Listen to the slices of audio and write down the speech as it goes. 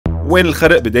وين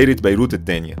الخرق بدائرة بيروت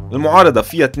الثانية. المعارضة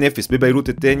فيها تنافس ببيروت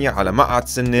الثانية على مقعد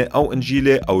سني أو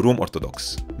إنجيلي أو روم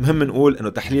أرثوذكس. مهم نقول إنه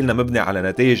تحليلنا مبني على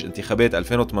نتائج انتخابات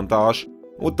 2018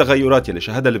 والتغيرات يلي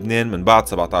شهدها لبنان من بعد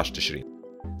 17 تشرين.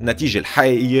 النتيجة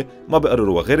الحقيقية ما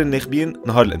بقرروها غير الناخبين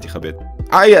نهار الانتخابات.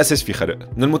 على أي أساس في خرق؟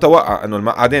 من المتوقع إنه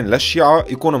المقعدين للشيعة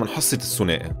يكونوا من حصة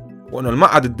الثنائي، وإنه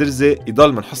المقعد الدرزي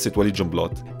يضل من حصة وليد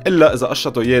جنبلاط، إلا إذا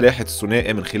قشطوا إياه لائحة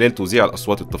الثنائي من خلال توزيع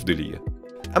الأصوات التفضيلية.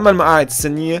 أما المقاعد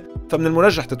السنية فمن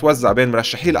المرجح تتوزع بين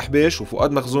مرشحي الأحباش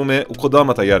وفؤاد مخزومة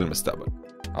وقدامى تيار المستقبل.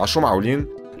 عشو معولين؟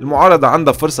 المعارضة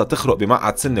عندها فرصة تخرق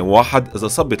بمقعد سني واحد إذا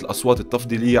صبت الأصوات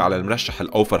التفضيلية على المرشح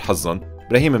الأوفر حظاً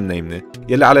إبراهيم منيمنة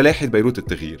يلي على لائحة بيروت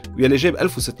التغيير ويلي جاب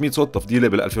 1600 صوت تفضيلي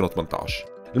بال 2018.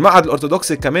 المقعد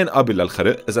الأرثوذكسي كمان قابل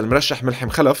للخرق إذا المرشح ملحم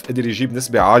خلف قدر يجيب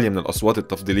نسبة عالية من الأصوات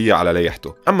التفضيلية على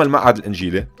لايحته. أما المقعد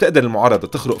الإنجيلي بتقدر المعارضة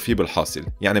تخرق فيه بالحاصل،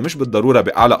 يعني مش بالضرورة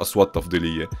بأعلى أصوات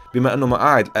تفضيلية، بما أنه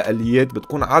مقاعد الأقليات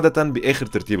بتكون عادة بآخر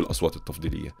ترتيب الأصوات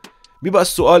التفضيلية. بيبقى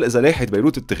السؤال إذا لائحة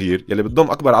بيروت التغيير يلي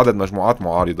بتضم أكبر عدد مجموعات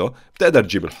معارضة بتقدر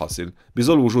تجيب الحاصل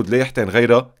بظل وجود لايحتين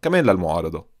غيرها كمان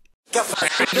للمعارضة.